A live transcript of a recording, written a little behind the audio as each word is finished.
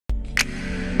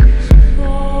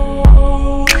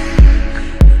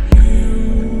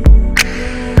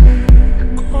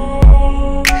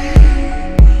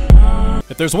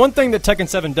there's one thing that Tekken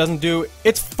 7 doesn't do,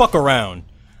 it's fuck around.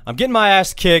 I'm getting my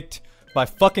ass kicked by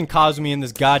fucking Kazumi in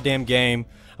this goddamn game.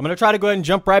 I'm gonna try to go ahead and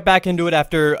jump right back into it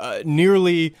after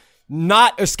nearly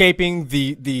not escaping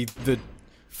the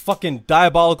fucking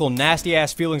diabolical nasty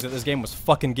ass feelings that this game was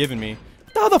fucking giving me.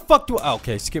 How the fuck do I?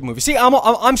 Okay, skip movie. See,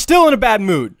 I'm still in a bad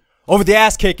mood over the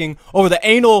ass kicking, over the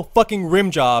anal fucking rim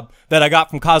job that I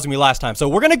got from Kazumi last time. So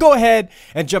we're gonna go ahead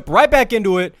and jump right back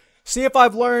into it. See if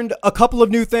I've learned a couple of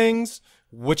new things,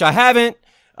 which I haven't,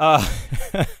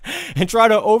 and try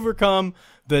to overcome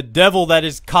the devil that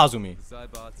is Kazumi.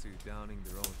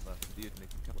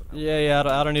 Yeah,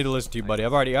 I don't need to listen to you, buddy.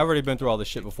 I've already been through all this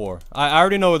shit before. I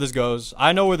already know where this goes.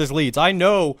 I know where this leads. I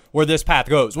know where this path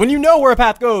goes. When you know where a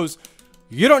path goes,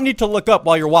 you don't need to look up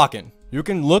while you're walking. You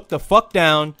can look the fuck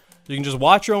down. You can just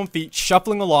watch your own feet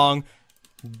shuffling along,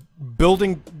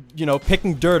 building, you know,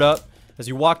 picking dirt up as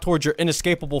you walk towards your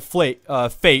inescapable fate.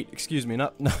 Excuse me,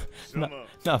 not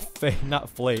fate, not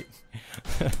flate.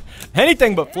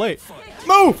 Anything but flate.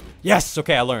 Move! Yes.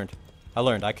 Okay, I learned.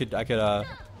 I could.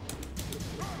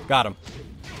 Got him.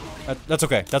 That's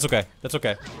okay. That's okay. That's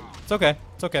okay. It's okay.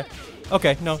 It's okay.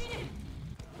 Okay, no.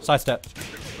 Sidestep.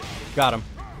 Got him.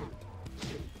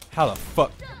 How the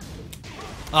fuck?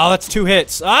 Oh, that's 2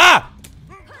 hits. Ah!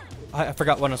 I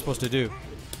forgot what I'm supposed to do.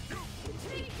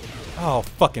 Oh,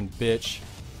 fucking bitch.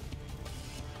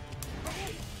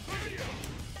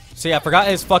 See, I forgot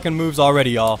his fucking moves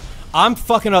already, y'all. I'm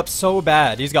fucking up so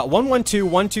bad. He's got 1-1-2,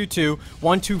 1-2-2,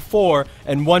 1-2-4,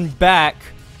 and 1 back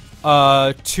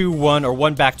 2-1 or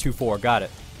 1 back 2-4. Got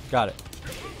it. Got it.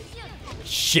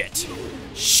 Shit.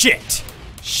 Shit.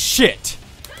 Shit.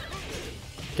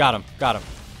 Got him. Got him.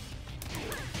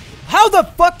 How the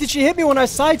fuck did she hit me when I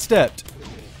sidestepped?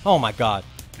 Oh my god.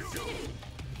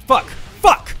 Fuck.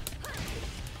 Fuck.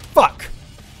 Fuck.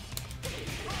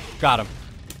 Got him.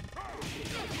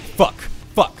 Fuck.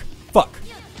 Fuck. Fuck.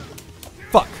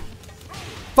 Fuck.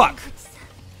 Fuck.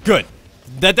 Good.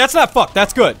 That's not fuck.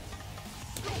 That's good.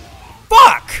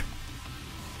 Fuck!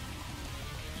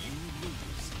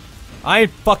 I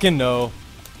fucking know.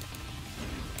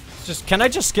 Just, can I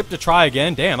just skip to try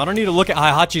again? Damn, I don't need to look at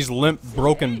Heihachi's limp,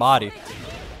 broken body.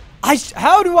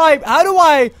 How do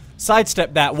I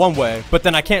sidestep that one way, but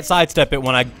then I can't sidestep it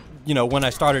when I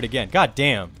start it again? God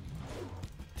damn.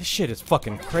 This shit is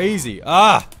fucking crazy.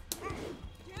 Ah!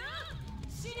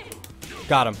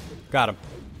 Got him. Got him.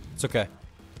 It's okay.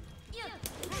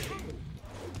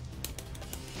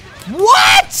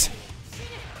 What?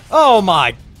 Oh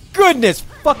my goodness.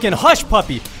 Fucking hush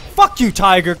puppy. Fuck you,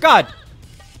 Tiger. God.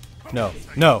 No.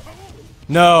 No.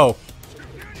 No.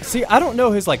 See, I don't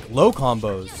know his, like, low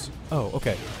combos. Oh,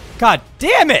 okay. God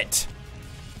damn it.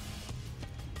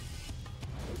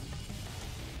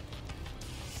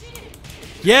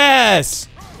 Yes.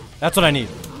 That's what I need.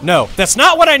 No, that's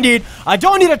not what I need. I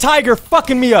don't need a tiger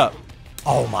fucking me up.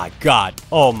 Oh my god.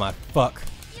 Oh my fuck.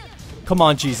 Come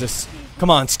on, Jesus. Come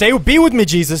on, be with me,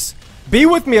 Jesus. Be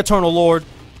with me, Eternal Lord.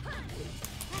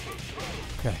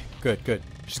 Okay, good, good.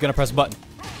 She's gonna press a button.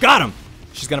 Got him!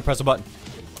 She's gonna press a button.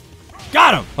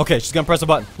 Got him! Okay, she's gonna press a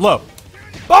button. Low.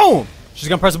 Boom! She's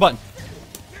gonna press a button.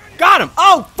 Got him!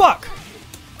 Oh, fuck!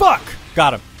 Fuck!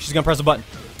 Got him. She's gonna press a button.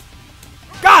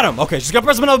 Got him! Okay, she's gonna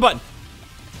press another button.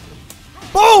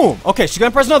 Boom! Okay, she's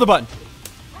gonna press another button.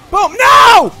 Boom!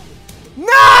 No!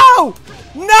 No!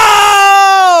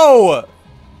 No!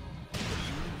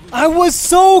 I was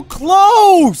so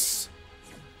close!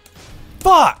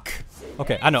 Fuck!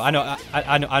 Okay, I know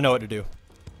what to do.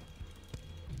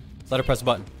 Let her press a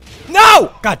button.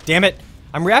 No! God damn it!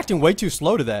 I'm reacting way too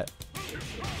slow to that.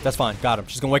 That's fine. Got him.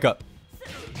 She's gonna wake up.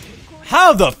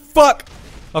 How the fuck?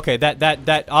 Okay,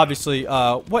 that obviously,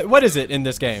 what is it in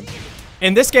this game?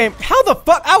 In this game, how the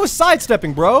fuck? I was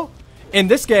sidestepping, bro. In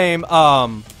this game,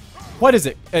 what is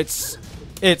it? It's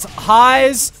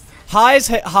highs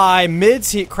hit high,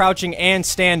 mids hit crouching and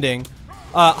standing.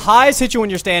 Highs hit you when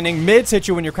you're standing, mids hit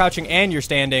you when you're crouching and you're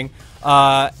standing,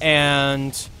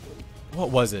 and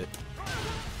what was it?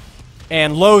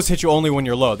 And lows hit you only when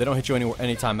you're low. They don't hit you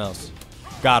anytime else.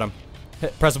 Got him.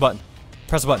 Press a button.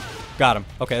 Press a button. Got him.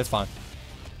 Okay, that's fine.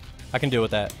 I can deal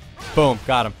with that. Boom.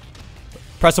 Got him.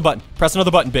 Press a button. Press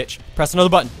another button, bitch. Press another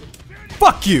button.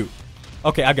 Fuck you.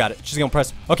 Okay, I got it. She's gonna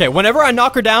press. Okay, whenever I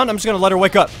knock her down, I'm just gonna let her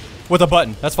wake up with a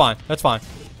button. That's fine. That's fine.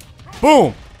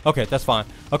 Boom. Okay, that's fine.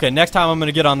 Okay, next time I'm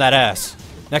gonna get on that ass.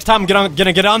 Next time I'm gonna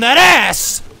get on that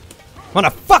ass. I'm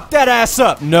gonna fuck that ass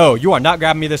up. No, you are not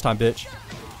grabbing me this time, bitch.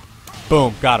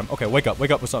 Boom. Got him. Okay, wake up.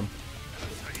 Wake up with something.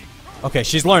 Okay,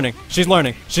 she's learning. She's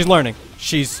learning. She's learning.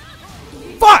 She's...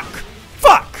 Fuck!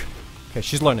 Fuck! Okay,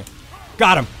 she's learning.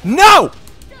 Got him. No!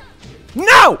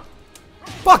 No!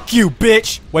 Fuck you,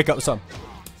 bitch! Wake up with something.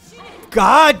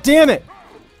 God damn it!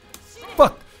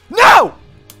 Fuck. No!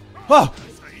 Oh.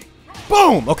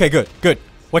 Boom! Okay, good, good.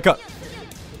 Wake up.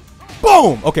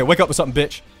 Boom! Okay, wake up with something,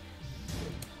 bitch.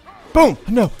 Boom!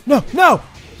 No, no, no!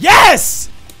 Yes!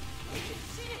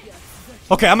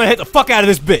 Okay, I'm gonna hit the fuck out of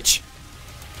this bitch.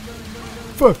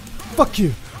 Fuck you.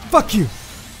 Fuck you.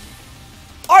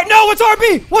 Alright, no, what's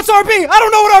RB? What's RB? I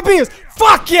don't know what RB is.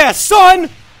 Fuck yes, son!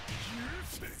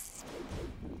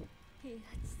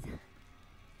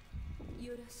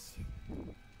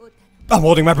 I'm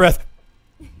holding my breath.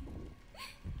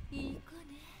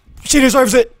 She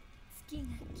deserves it.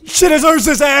 She deserves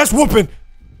this ass whooping.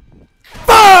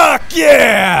 Fuck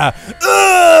yeah!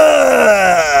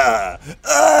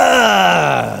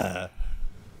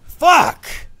 Fuck!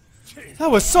 That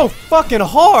was so fucking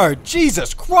hard.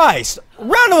 Jesus Christ!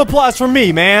 Round of applause for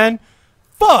me, man.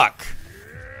 Fuck!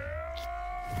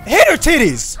 Hit her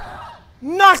titties!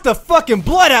 Knock the fucking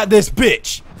blood out this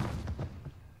bitch!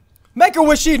 Make her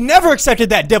wish she'd never accepted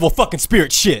that devil fucking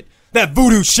spirit shit. That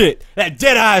voodoo shit. That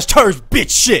dead eyes turds bitch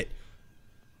shit.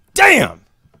 Damn!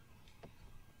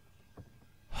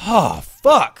 Oh,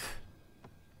 fuck.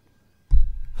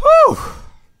 Whew!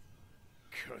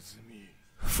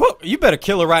 Fuck, you better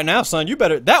kill her right now, son. You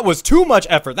better. That was too much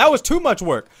effort. That was too much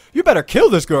work. You better kill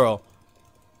this girl.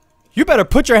 You better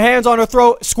put your hands on her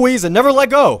throat, squeeze, and never let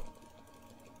go.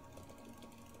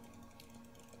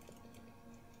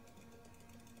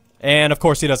 And of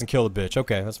course he doesn't kill the bitch.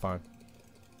 Okay, that's fine.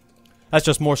 That's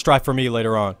just more strife for me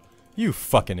later on. You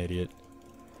fucking idiot.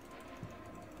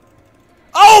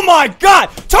 Oh my god!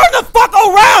 Turn the fuck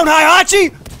around,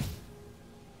 Heihachi!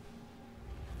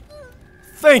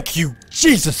 Thank you,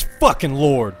 Jesus fucking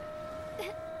Lord.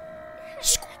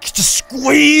 Just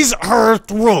squeeze her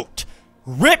throat.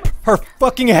 Rip her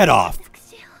fucking head off.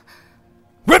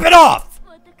 Rip it off!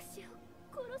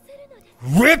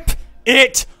 Rip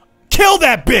it! Kill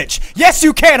that bitch! Yes,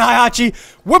 you can, Heihachi!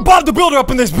 We're Bob the Builder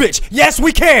up in this bitch! Yes,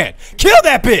 we can! Kill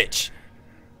that bitch!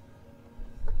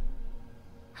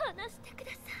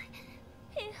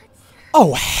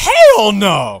 Oh, hell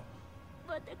no!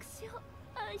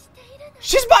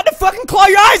 She's about to fucking claw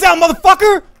your eyes out,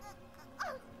 motherfucker!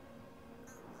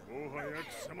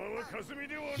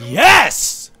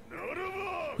 Yes!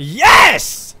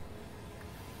 Yes!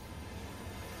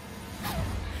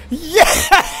 Yeah!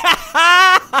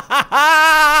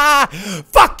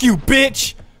 Fuck you,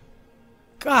 bitch!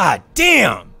 God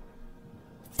damn!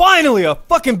 Finally, a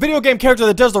fucking video game character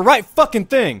that does the right fucking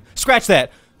thing. Scratch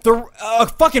that. The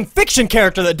fucking fiction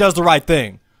character that does the right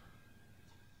thing.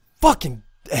 Fucking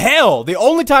hell! The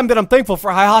only time that I'm thankful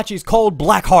for Heihachi's cold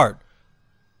black heart.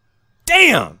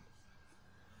 Damn!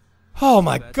 Oh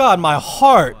my god, my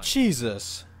heart,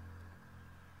 Jesus.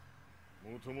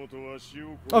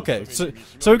 Okay, so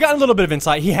we got a little bit of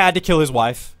insight. He had to kill his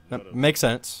wife. That makes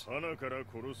sense.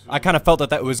 I kind of felt that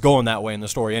that was going that way in the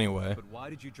story anyway. But why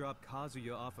did you drop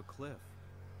Kazuya off a cliff?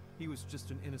 He was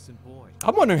just an innocent boy.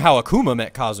 I'm wondering how Akuma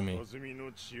met Kazumi.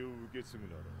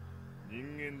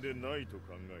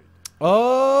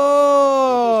 Oh.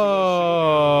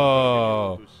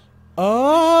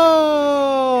 Oh.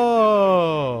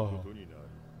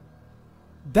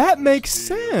 That makes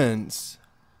sense.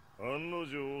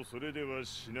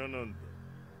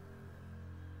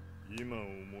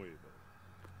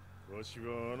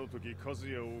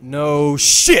 No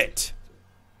shit.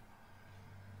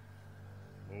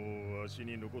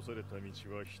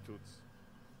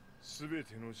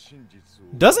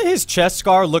 Doesn't his chest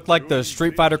scar look like the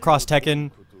Street Fighter Cross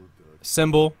Tekken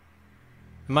symbol?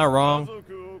 Am I wrong?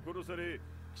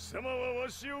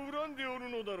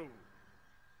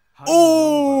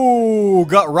 Oh,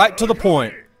 got right to the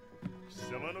point.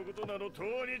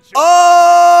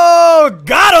 Oh,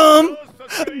 got him!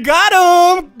 Got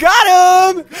him! Got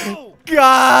him!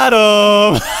 Got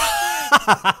him!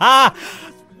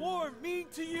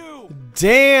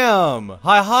 Damn!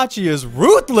 Heihachi is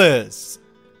ruthless!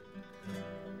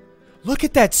 Look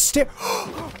at that stare.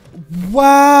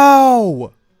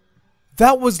 Wow!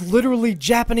 That was literally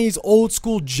Japanese old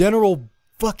school general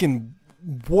fucking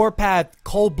warpath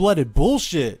cold-blooded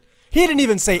bullshit. He didn't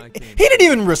even say, he didn't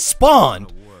even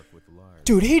respond.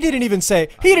 Dude, he didn't even say,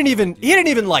 he didn't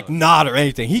even like nod or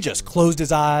anything. He just closed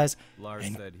his eyes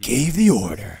and gave the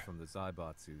order. From the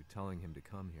Zaibatsu telling him to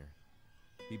come here.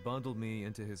 He bundled me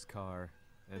into his car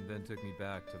and then took me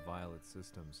back to Violet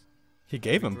Systems. He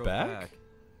gave him back?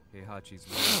 Heihachi's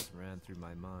words ran through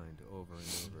my mind over and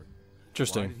over.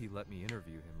 Interesting. Why did he let me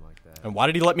interview him like that? And why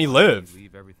did he let me live?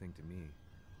 Leave everything to me.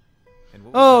 And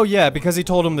what was Oh that yeah, look because he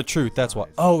told him the truth. That's why.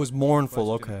 eyes? Oh, it was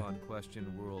mournful. Question Okay. upon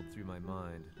question whirled through my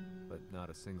mind, but not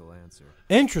a single answer.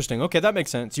 Interesting. Okay, that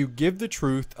makes sense. You give the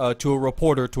truth to a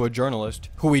reporter, to a journalist,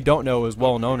 who we don't know is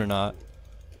well known or not,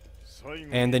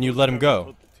 and then you let him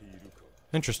go.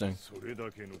 Interesting.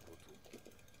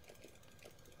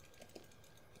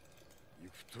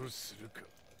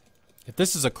 If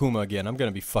this is Akuma again, I'm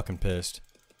gonna be fucking pissed.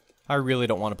 I really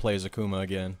don't want to play as Akuma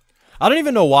again. I don't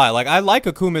even know why. Like, I like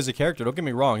Akuma as a character. Don't get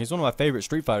me wrong. He's one of my favorite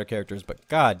Street Fighter characters. But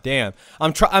god damn,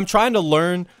 I'm trying to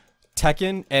learn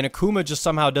Tekken, and Akuma just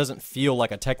somehow doesn't feel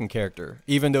like a Tekken character,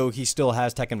 even though he still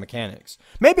has Tekken mechanics.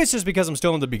 Maybe it's just because I'm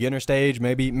still in the beginner stage.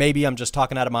 Maybe I'm just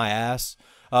talking out of my ass.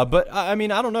 But I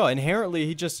mean, I don't know. Inherently,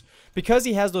 he just, because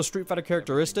he has those Street Fighter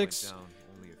characteristics.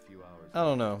 Only a few hours I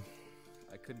don't know.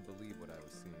 I couldn't believe what I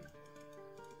was seeing.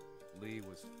 Lee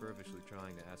was feverishly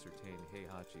trying to ascertain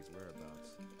Heihachi's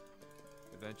whereabouts.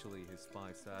 Eventually, his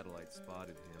spy satellite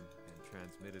spotted him and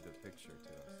transmitted a picture to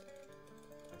us.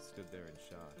 I stood there in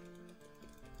shock.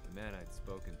 The man I'd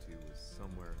spoken to was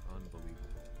somewhere unbelievable.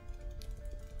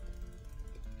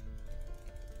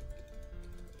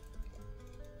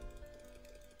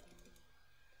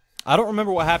 I don't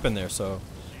remember what happened there, so.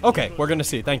 Okay, we're gonna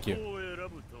see. Thank you.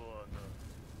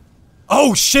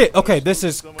 Oh shit! Okay, this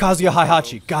is Kazuya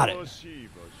Heihachi. Got it.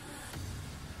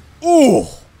 Ooh!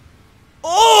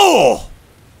 Oh!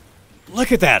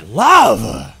 Look at that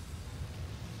lava!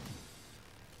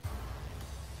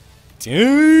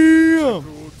 Damn!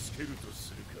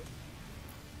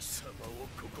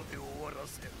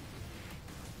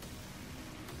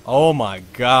 Oh my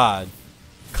god.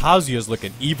 Kazuya's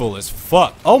looking evil as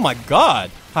fuck. Oh my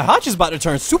god. Heihachi's about to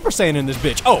turn Super Saiyan in this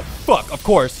bitch. Oh, fuck. Of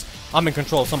course. I'm in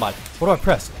control of somebody. What do I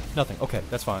press? Nothing. Okay,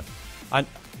 that's fine.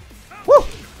 Woo!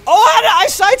 Oh, I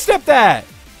sidestepped that!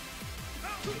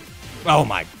 Oh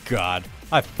my god.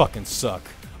 I fucking suck.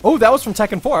 Oh, that was from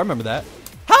Tekken 4. I remember that.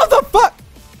 How the fuck?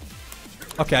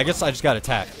 Okay, I guess I just got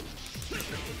attacked.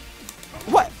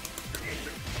 What?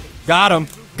 Got him.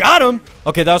 Got him!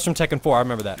 Okay, that was from Tekken 4. I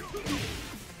remember that.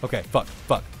 Okay, fuck.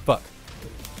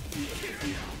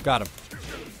 Got him.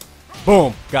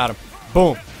 Boom. Got him.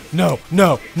 Boom. No.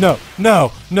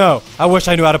 I wish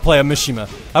I knew how to play a Mishima.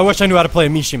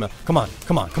 Come on.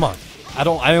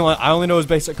 I only know his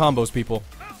basic combos, people.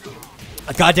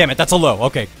 God damn it, that's a low.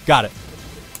 Okay, got it.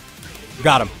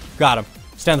 Got him.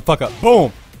 Stand the fuck up.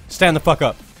 Boom. Stand the fuck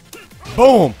up.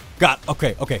 Boom.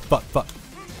 Okay, fuck.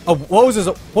 Oh, what was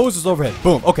his overhead?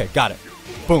 Boom. Okay, got it.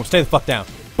 Boom. Stay the fuck down.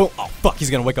 Boom. Oh fuck, he's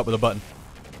gonna wake up with a button.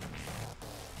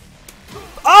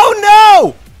 Oh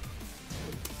no!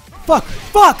 Fuck!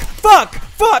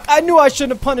 I knew I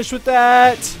shouldn't have punished with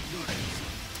that.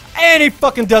 And he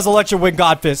fucking does Electric Wing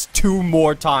God Fist 2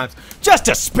 more times just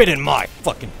to spit in my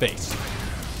fucking face.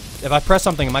 If I press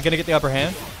something, am I gonna get the upper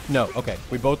hand? No. Okay,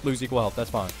 we both lose equal health. That's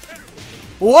fine.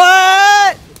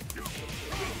 What?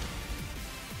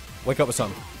 Wake up with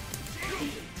something.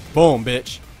 Boom,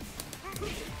 bitch.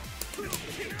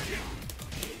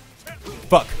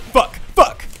 Fuck.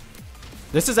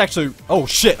 This is actually. Oh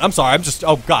shit! I'm sorry.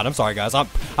 Oh god! I'm sorry, guys. I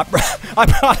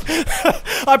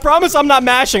promise I'm not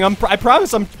mashing. I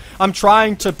promise I'm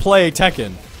trying to play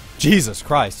Tekken. Jesus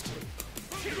Christ.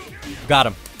 Got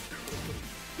him.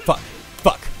 Fuck.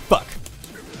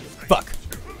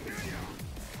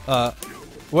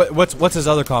 What's his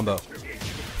other combo?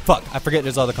 Fuck! I forget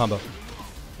his other combo.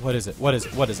 What is it?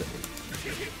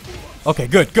 Okay,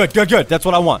 good. That's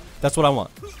what I want.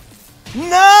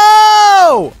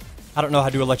 No! I don't know how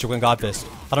to do Electric Wing God Fist.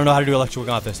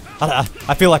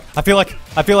 I feel like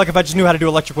if I just knew how to do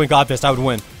Electric Wing God Fist, I would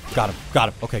win. Got him.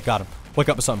 Okay, got him. Wake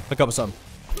up with something.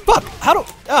 Fuck! How do?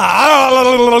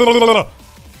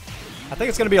 I think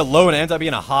it's gonna be a low and it ends up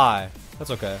being a high.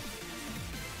 That's okay.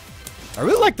 I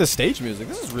really like the stage music.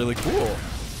 This is really cool.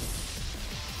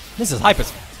 This is hype as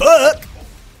fuck.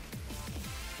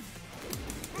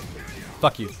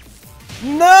 Fuck you.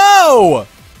 No!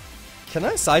 Can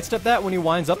I sidestep that when he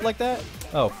winds up like that?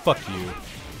 Oh, fuck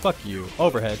you.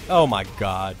 Overhead. Oh my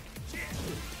god.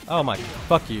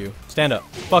 Fuck you. Stand up.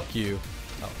 Fuck you.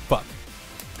 Oh, fuck.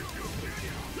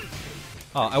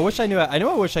 Oh, I wish I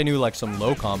knew like some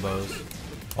low combos.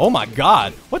 Oh my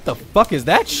god. What the fuck is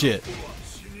that shit?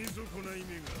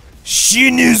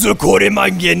 Shinizu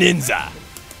Koremange Ninja.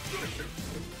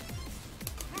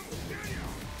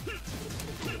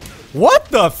 What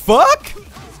the fuck?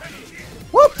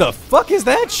 What the fuck is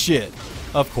that shit?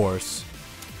 Of course.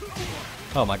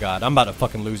 Oh my god, I'm about to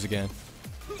fucking lose again.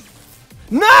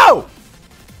 No!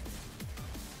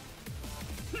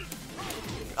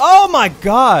 Oh my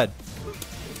god!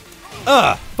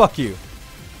 Fuck you.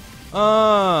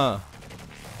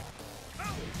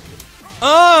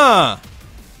 Oh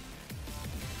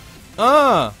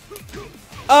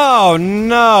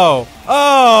no!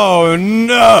 Oh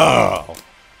no!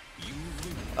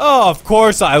 Oh, of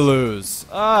course I lose.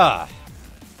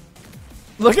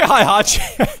 Look at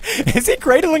Heihachi. Is he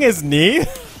cradling his knee?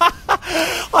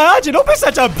 Heihachi, don't be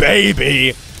such a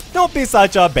baby. Don't be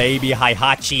such a baby,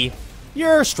 Heihachi.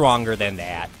 You're stronger than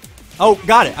that. Oh,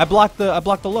 got it. I blocked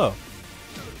the low.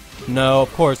 No,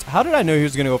 of course. How did I know he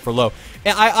was gonna go for low?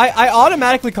 And I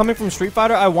automatically, coming from Street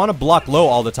Fighter, I want to block low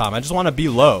all the time. I just want to be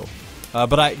low.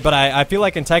 But I feel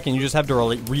like in Tekken you just have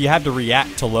to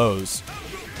react to lows.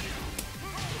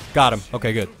 Got him.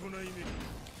 Okay, good.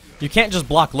 You can't just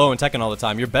block low in Tekken all the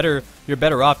time. You're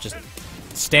better off just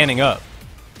standing up.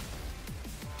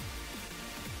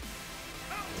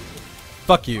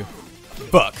 Fuck you.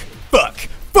 Fuck. Fuck.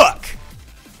 Fuck.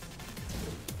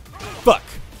 Fuck.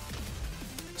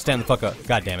 Stand the fuck up.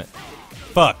 God damn it.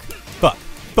 Fuck. Fuck.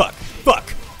 Fuck. Fuck.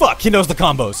 Fuck. He knows the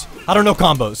combos. I don't know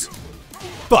combos.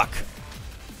 Fuck.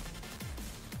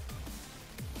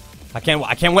 I can't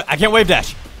wave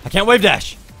dash. I can't wave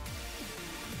dash.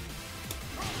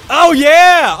 Oh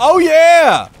yeah! Oh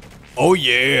yeah! Oh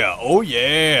yeah! Oh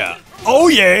yeah! Oh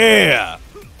yeah!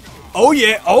 Oh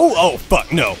yeah! Oh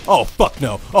fuck no! Oh fuck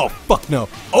no! Oh fuck no!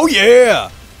 Oh yeah!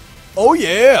 Oh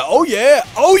yeah! Oh yeah!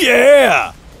 Oh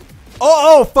yeah!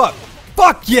 Oh fuck!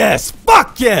 Fuck yes!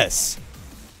 Fuck yes!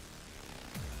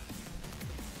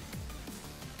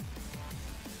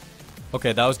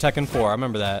 Okay, that was Tekken 4. I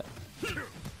remember that.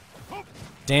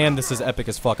 Damn, this is epic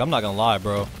as fuck. I'm not gonna lie,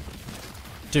 bro.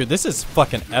 Dude, this is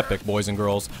fucking epic, boys and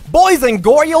girls. Boys and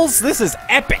girls, this is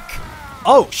epic.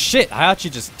 Oh, shit.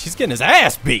 He's getting his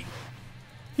ass beat.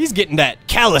 He's getting that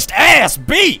calloused ass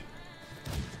beat.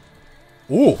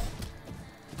 Ooh.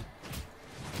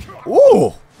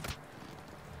 Ooh.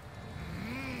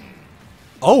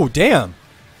 Oh, damn.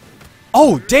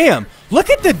 Oh, damn. Look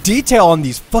at the detail on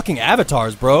these fucking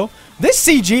avatars, bro. This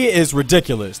CG is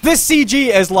ridiculous. This CG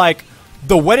is like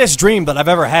the wettest dream that I've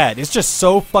ever had. It's just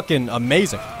so fucking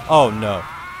amazing. Oh no.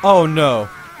 Oh no.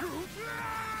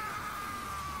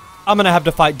 I'm gonna have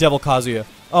to fight Devil Kazuya.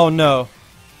 Oh no.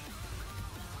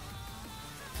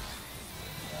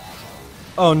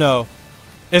 Oh no.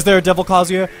 Is there a Devil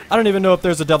Kazuya? I don't even know if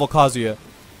there's a Devil Kazuya.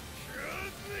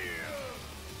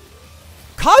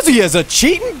 Kazuya is a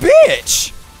cheating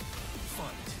bitch!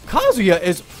 Kazuya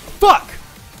is... Fuck!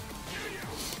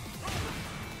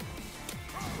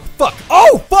 Fuck!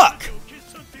 Oh, fuck!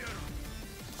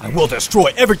 I will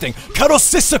destroy everything!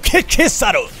 Karosisu.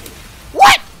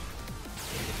 What?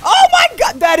 Oh my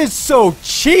god, that is so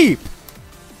cheap!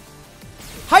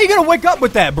 How you gonna wake up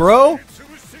with that, bro?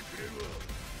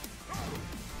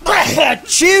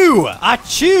 Achoo!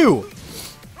 Achoo!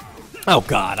 Oh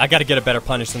god, I gotta get a better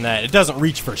punish than that. It doesn't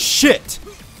reach for shit!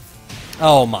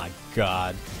 Oh my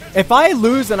god. If I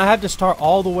lose and I have to start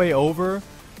all the way over,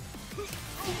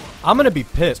 I'm gonna be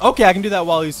pissed. Okay, I can do that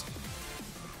while he's...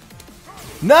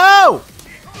 No!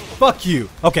 Fuck you.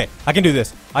 Okay, I can do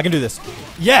this. I can do this.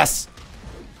 Yes!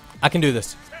 I can do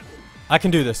this. I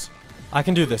can do this. I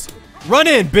can do this. Run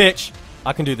in, bitch!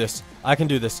 I can do this. I can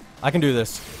do this. I can do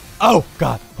this. Oh,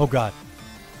 God. Oh, God.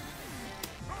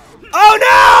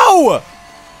 Oh, no!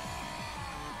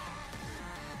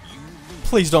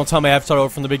 Please don't tell me I have to start over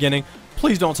from the beginning.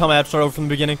 Please don't tell me I have to start over from the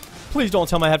beginning. Please don't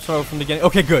tell me I have to start over from the beginning.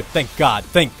 Okay, good. Thank God.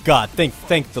 Thank God.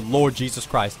 Thank the Lord Jesus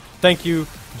Christ. Thank you,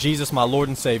 Jesus, my Lord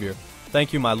and Savior.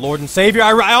 Thank you, my Lord and Savior.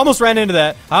 I almost ran into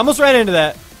that. I almost ran into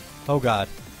that. Oh, God.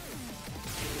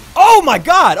 Oh, my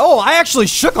God. Oh, I actually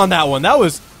shook on that one. That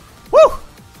was... Woo!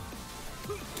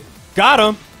 Got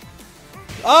him.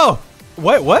 Oh.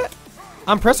 Wait, what?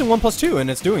 I'm pressing 1+2, and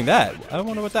it's doing that. I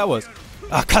wonder what that was.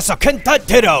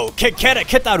 Akasakentatero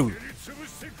ketaru.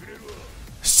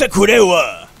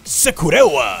 Sekurewa.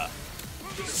 Sekurewa.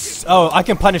 Oh, I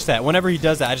can punish that. Whenever he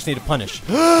does that, I just need to punish.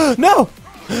 No!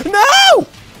 No!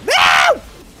 No!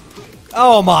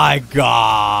 Oh my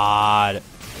God.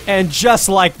 And just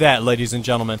like that, ladies and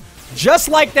gentlemen. Just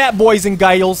like that, boys and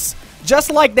girls.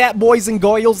 Just like that, boys and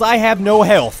girls, I have no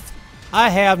health. I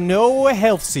have no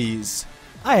healthsies.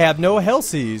 I have no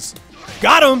healthsies.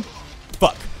 Got him!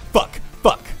 Fuck. Fuck.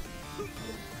 Fuck.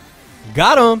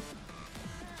 Got him.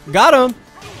 Got him.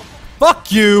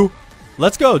 Fuck you.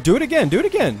 Let's go. Do it again. Do it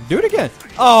again. Do it again.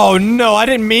 Oh no, I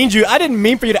didn't mean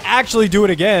for you to actually do it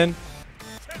again.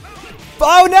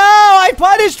 Oh no, I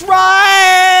punished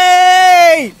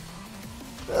right.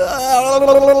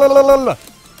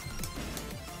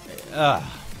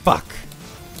 Fuck.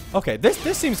 Okay,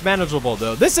 this seems manageable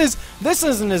though. This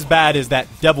isn't as bad as that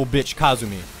devil bitch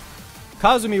Kazumi.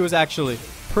 Kazumi was actually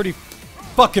pretty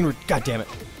fucking. God damn it.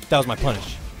 That was my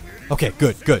punish. Okay,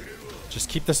 good, good. Just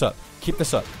keep this up. Keep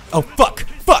this up. Oh, fuck!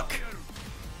 Fuck!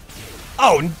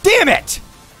 Oh, damn it!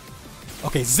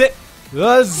 Okay, zip.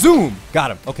 Zoom.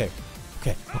 Got him. Okay.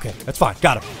 Okay, okay. That's fine.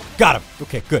 Got him. Got him.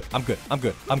 Okay, good. I'm good. I'm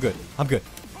good. I'm good. I'm good.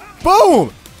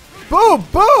 Boom! Boom!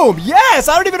 Boom! Yes!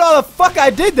 I don't even know how the fuck I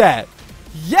did that.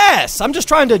 Yes! I'm just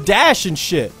trying to dash and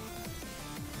shit.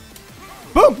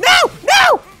 Boom! No!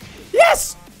 No!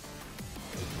 Yes!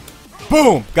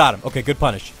 Boom! Got him. Okay, good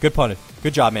punish. Good punish.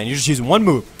 Good job, man. You're just using one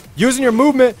move. Using your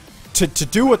movement to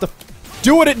do what the...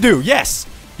 Do what it do. Yes!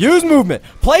 Use movement.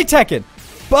 Play Tekken.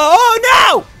 But oh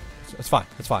no! It's fine.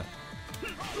 It's fine.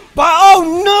 But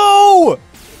oh no!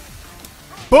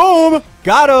 Boom!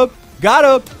 Got him.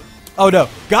 Got him. Oh no.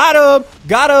 Got him.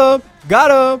 Got him.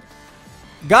 Got him.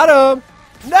 Got him.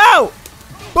 No!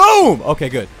 Boom! Okay,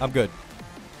 good. I'm good.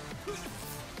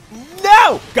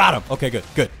 No! Got him. Okay, good.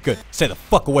 Good. Good. Stay the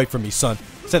fuck away from me, son.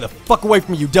 Stay the fuck away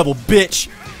from me, you devil bitch.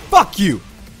 Fuck you.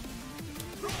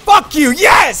 Fuck you.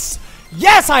 Yes!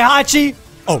 Yes, Heihachi!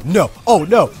 Oh no! Oh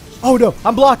no! Oh no!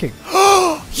 I'm blocking.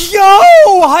 Yo!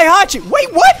 Heihachi!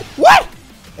 Wait, what? What?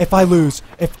 If I lose,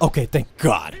 okay, thank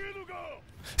God.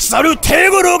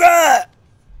 Saruteguruga!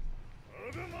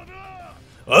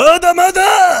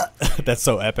 Adamada! That's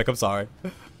so epic. I'm sorry.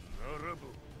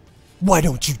 Why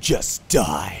don't you just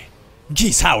die?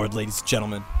 Geese Howard, ladies and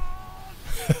gentlemen.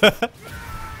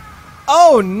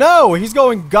 Oh no! He's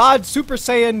going God Super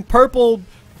Saiyan Purple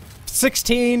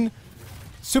 16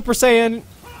 Super Saiyan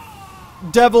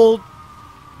Devil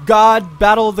God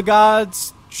Battle of the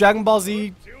Gods Dragon Ball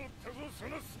Z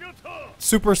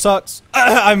Super sucks.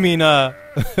 I mean the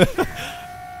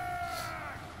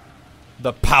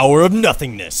power of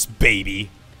nothingness, baby.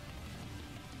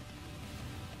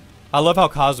 I love how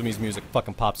Kazumi's music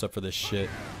fucking pops up for this shit.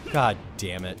 God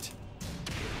damn it.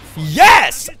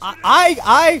 Yes!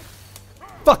 I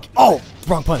fuck. Oh,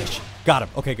 wrong punish. Got him.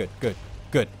 Okay, good, good,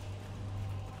 good.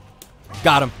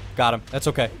 Got him. Got him. That's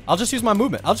okay. I'll just use my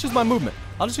movement. I'll just use my movement.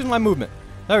 I'll just use my movement.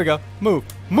 There we go. Move.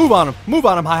 Move on him. Move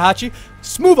on him, Heihachi.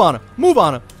 Move on him. Move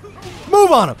on him.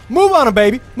 Move on him. Move on him,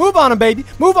 baby. Move on him, baby.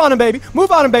 Move on him, baby.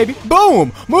 Move on him, baby.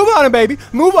 Boom. Move on him, baby.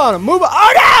 Move on him. Move on.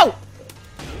 Oh, no!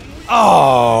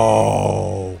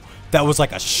 Oh. That was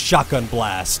like a shotgun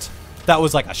blast. That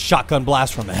was like a shotgun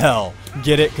blast from hell.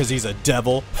 Get it? Because he's a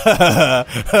devil.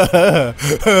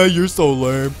 You're so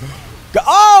lame.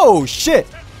 Oh, shit.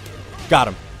 Got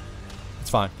him. That's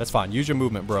fine. That's fine. Use your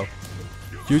movement, bro.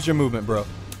 Use your movement, bro.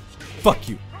 Fuck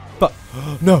you. Fuck.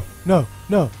 No, no,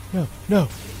 no, no, no.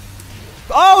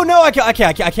 Oh, no, I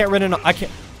can't run in. I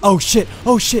can't. Oh, shit.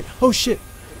 Oh, shit. Oh, shit.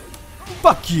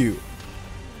 Fuck you.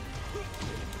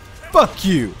 Fuck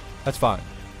you. That's fine.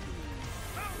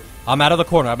 I'm out of the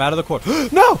corner. I'm out of the corner.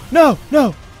 No, no,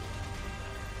 no.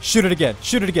 Shoot it again.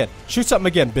 Shoot it again. Shoot something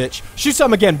again, bitch. Shoot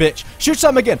something again, bitch. Shoot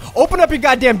something again. Open up your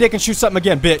goddamn dick and shoot something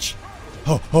again, bitch.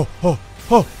 Oh, oh, oh,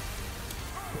 oh.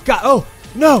 God, oh,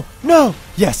 no, no.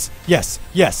 Yes, yes,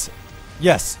 yes,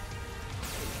 yes,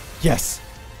 yes,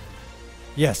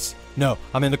 yes. No,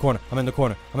 I'm in the corner. I'm in the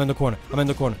corner. I'm in the corner. I'm in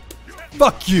the corner.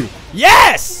 Fuck you.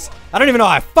 Yes! I don't even know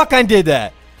how I fucking did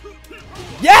that.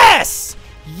 Yes!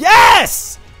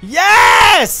 Yes!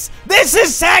 Yes! This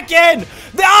is Tekken!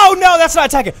 Oh no, that's not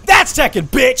Tekken. That's Tekken,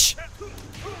 bitch!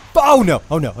 Oh no,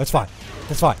 oh no, that's fine.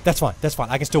 That's fine, that's fine, that's fine.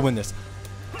 I can still win this.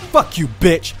 Fuck you,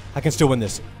 bitch! I can still win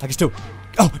this. I can still...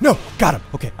 Oh, no! Got him!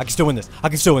 Okay, I can still win this. I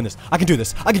can still win this. I can do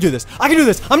this. I can do this. I can do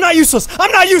this! I'm not useless!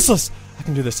 I'm not useless! I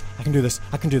can do this. I can do this.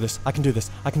 I can do this. I can do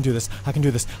this. I can do this. I can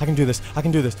do this. I can do this. I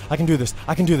can do this. I can do this.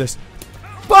 I can do this.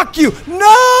 Fuck you! No!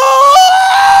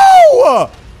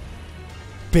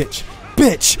 Bitch.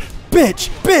 Bitch. Bitch.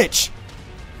 Bitch.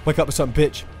 Wake up with something,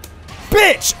 bitch.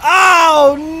 Bitch!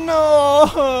 Oh, no!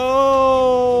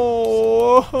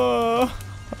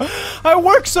 I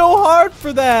worked so hard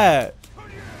for that!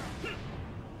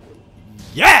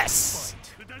 Yes!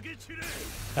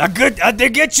 I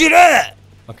did get you that!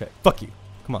 Okay, fuck you.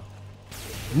 Come on.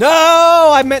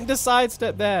 No! I meant to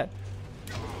sidestep that.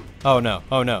 Oh no,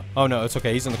 oh no, oh no, it's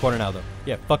okay. He's in the corner now though.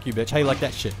 Yeah, fuck you, bitch. How you like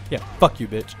that shit? Yeah, fuck you,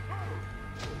 bitch.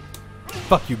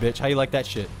 Fuck you, bitch. How you like that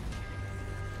shit?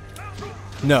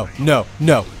 No, no,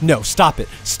 no, no. Stop it.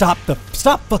 Stop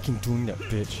fucking doing that,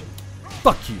 bitch.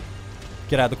 Fuck you.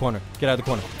 Get out of the corner. Get out of the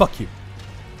corner. Fuck you.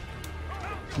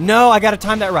 No, I gotta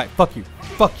time that right. Fuck you.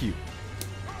 Fuck you.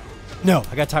 No,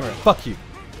 I gotta time it right. Fuck you.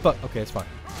 Fuck. Okay, it's fine.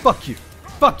 Fuck you.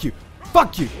 Fuck you.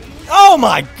 Fuck you. Oh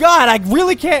my god, I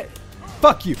really can't.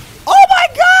 Fuck you. Oh my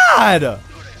god!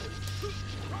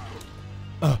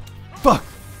 Fuck.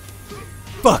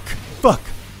 Fuck. Fuck.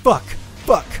 Fuck.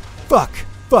 Fuck. Fuck.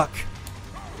 Fuck.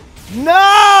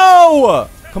 No!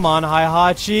 Come on,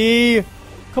 Heihachi.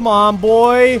 Come on,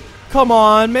 boy. Come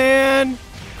on, man.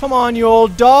 Come on, you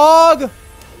old dog.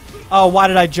 Oh, why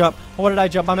did I jump? What did I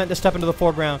jump? I meant to step into the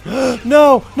foreground.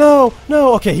 No, no,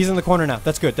 no. Okay, he's in the corner now.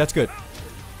 That's good. That's good.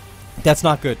 That's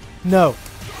not good. No.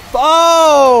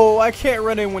 Oh, I can't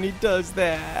run in when he does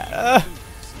that.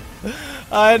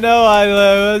 I know I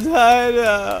lose. I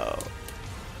know.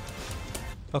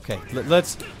 Okay,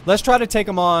 let's try to take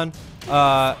him on.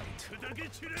 Oh,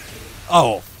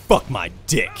 fuck my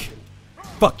dick.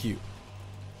 Fuck you.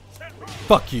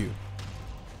 Fuck you.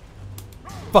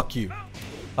 Fuck you.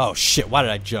 Oh shit, why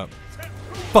did I jump?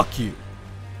 Fuck you.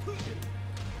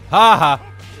 Ha ha.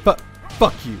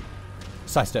 Fuck you.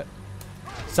 Sidestep.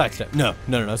 Sidestep. No,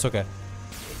 no, no, it's okay.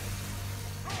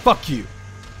 Fuck you.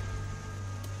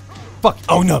 Fuck.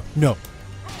 Oh no, no.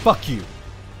 Fuck you.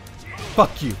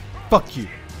 Fuck you. Fuck you.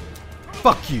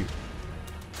 Fuck you.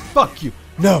 Fuck you.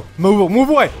 No. Move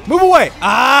away. Move away.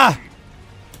 Ah.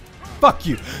 Fuck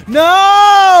you.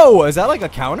 No. Is that like a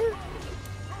counter?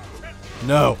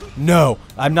 No. No.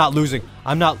 I'm not losing.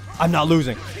 I'm not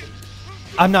losing.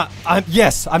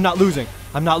 Yes, I'm not losing.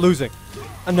 I'm not losing.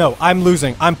 No, I'm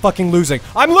losing. I'm fucking losing.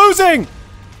 I'm losing.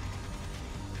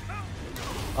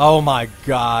 Oh my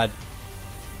god.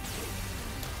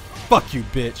 Fuck you,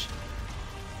 bitch.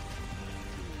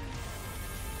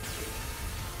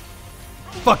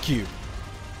 Fuck you.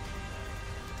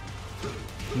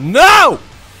 No!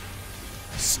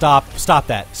 Stop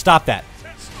that. Stop that.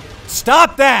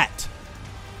 Stop that!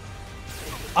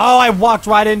 Oh, I walked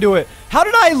right into it. How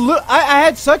did I look? I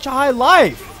had such high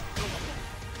life.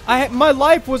 My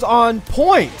life was on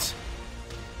point.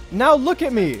 Now look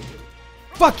at me.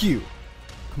 Fuck you.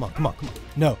 Come on, come on, come on.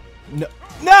 No. No.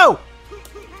 No!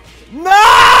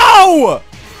 No!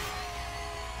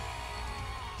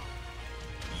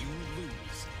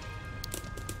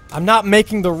 I'm not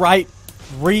making the right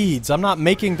reads. I'm not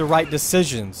making the right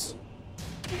decisions.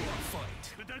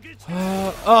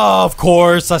 Oh, of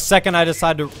course. The second I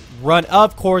decide to run,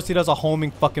 of course he does a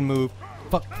homing fucking move.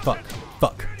 Fuck, fuck,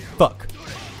 fuck, fuck,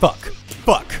 fuck,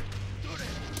 fuck,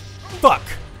 fuck.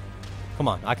 Come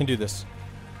on, I can do this.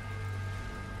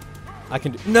 I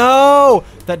can do— No!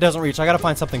 That doesn't reach. I gotta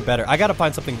find something better. I gotta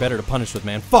find something better to punish with,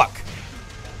 man. Fuck!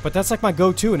 But that's like my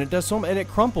go-to, and it does so— and it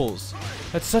crumples.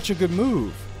 That's such a good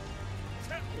move.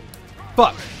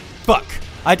 Fuck. Fuck.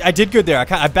 I did good there. I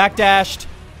backdashed.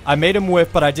 I made him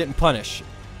whiff, but I didn't punish.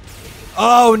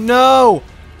 Oh, no!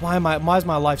 Why is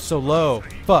my life so low?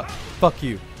 Fuck. Fuck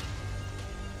you.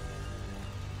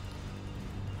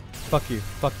 Fuck you.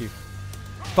 Fuck you.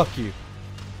 Fuck you.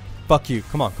 Fuck you.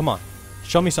 Come on. Come on.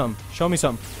 Show me something. Show me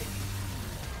something.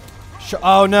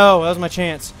 Oh, no. That was my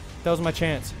chance. That was my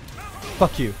chance.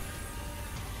 Fuck you.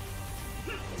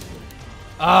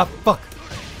 Ah, fuck.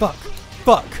 Fuck.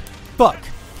 Fuck. Fuck.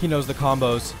 He knows the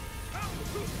combos.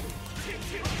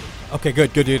 Okay,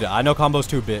 good. Good, dude. I know combos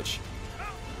too, bitch.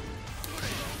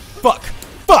 Fuck.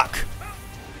 Fuck.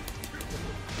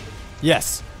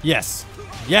 Yes. Yes.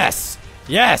 Yes.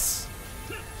 Yes.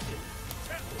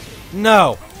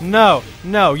 No. No.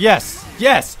 No. Yes.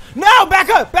 Yes. No! Back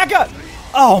up! Back up!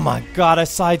 Oh my god, I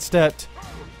sidestepped.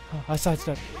 I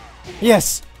sidestepped.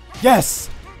 Yes. Yes.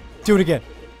 Do it again.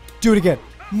 Do it again.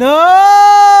 No!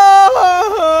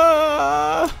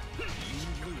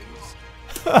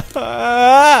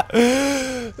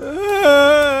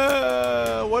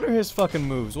 What are his fucking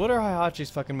moves? What are Heihachi's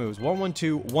fucking moves?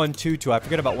 1-1-2, 1-2-2. I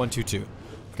forget about 1-2-2.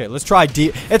 Okay, let's try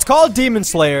It's called Demon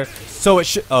Slayer, so it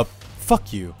should—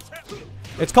 fuck you.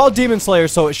 It's called Demon Slayer,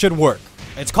 so it should work.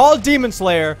 It's called Demon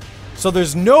Slayer, so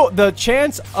there's the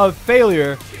chance of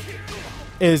failure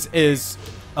is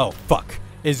oh fuck,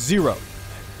 is 0.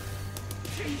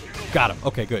 Got him.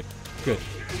 Okay, good. Good.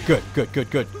 Good, good,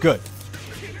 good, good, good.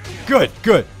 Good,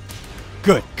 good.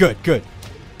 Good, good, good.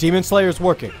 Demon Slayer's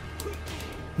working.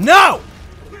 No!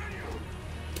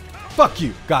 Fuck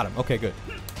you. Got him. Okay, good.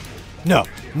 No,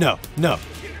 no, no.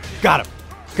 Got him.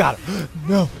 Got him.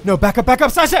 No, no, back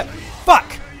up, side step!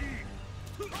 Fuck!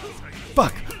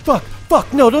 Fuck, fuck,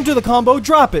 fuck. No, don't do the combo.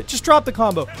 Drop it. Just drop the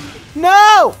combo.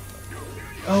 No!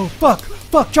 Oh, fuck,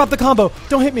 fuck. Drop the combo.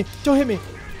 Don't hit me. Don't hit me.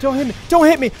 Don't hit me. Don't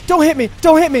hit me. Don't hit me.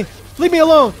 Don't hit me. Leave me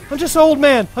alone. I'm just an old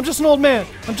man. I'm just an old man.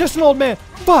 I'm just an old man.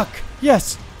 Fuck.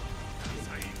 Yes.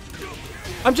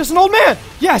 I'm just an old man.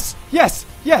 Yes. Yes.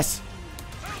 Yes.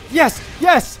 Yes.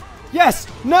 Yes. Yes.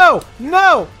 No.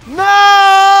 No. No.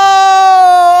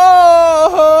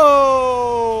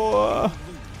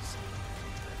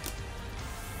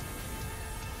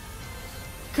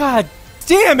 God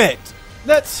damn it.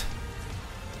 That's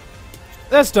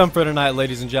done for tonight,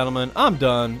 ladies and gentlemen. I'm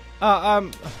done.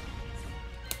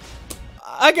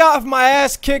 I got my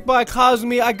ass kicked by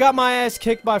Kazumi. I got my ass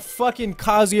kicked by fucking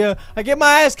Kazuya. I get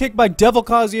my ass kicked by Devil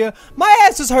Kazuya. My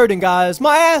ass is hurting, guys.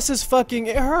 My ass is fucking...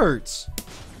 It hurts.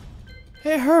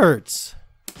 It hurts.